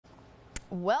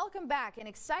Welcome back. An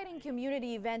exciting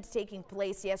community event taking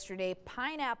place yesterday.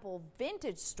 Pineapple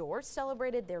Vintage Store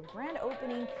celebrated their grand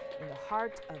opening in the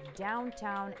heart of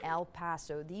downtown El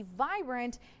Paso. The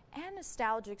vibrant and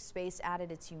nostalgic space added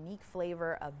its unique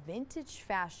flavor of vintage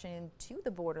fashion to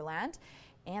the borderland.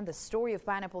 And the story of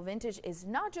Pineapple Vintage is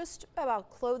not just about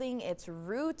clothing, its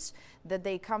roots that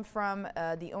they come from,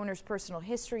 the owner's personal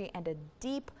history, and a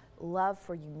deep love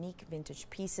for unique vintage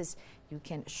pieces. You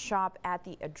can shop at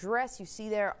the address you see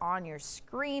there on your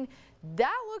screen.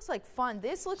 That looks like fun.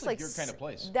 This looks like your kind of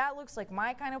place. That looks like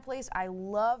my kind of place. I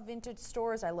love vintage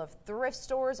stores. I love thrift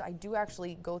stores. I do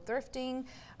actually go thrifting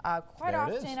quite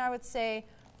often, I would say.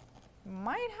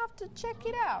 Might have to check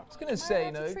it out. I was going to say,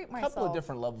 a couple of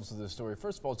different levels of this story.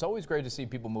 First of all, it's always great to see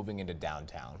people moving into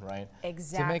downtown, right?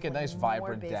 Exactly. To make a nice,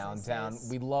 vibrant downtown.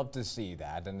 We love to see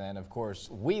that. And then, of course,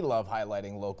 we love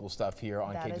highlighting local stuff here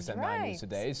on KTSM 9 News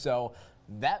Today. So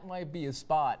that might be a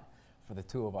spot for the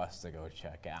two of us to go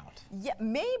check out. Yeah,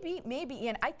 maybe.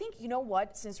 And I think, you know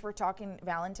what, since we're talking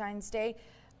Valentine's Day,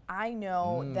 I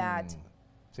know that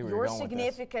your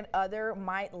significant other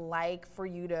might like for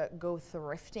you to go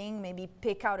thrifting, maybe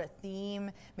pick out a theme,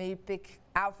 maybe pick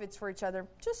outfits for each other.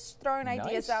 Just throwing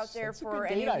ideas out there for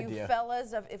any of you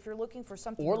fellas, if you're looking for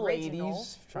something original.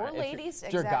 Or ladies.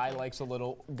 If your guy likes a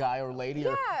little guy or lady,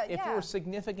 or if your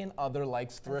significant other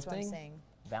likes thrifting,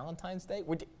 Valentine's Day,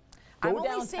 I'm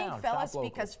only saying fellas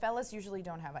because fellas usually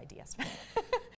don't have ideas.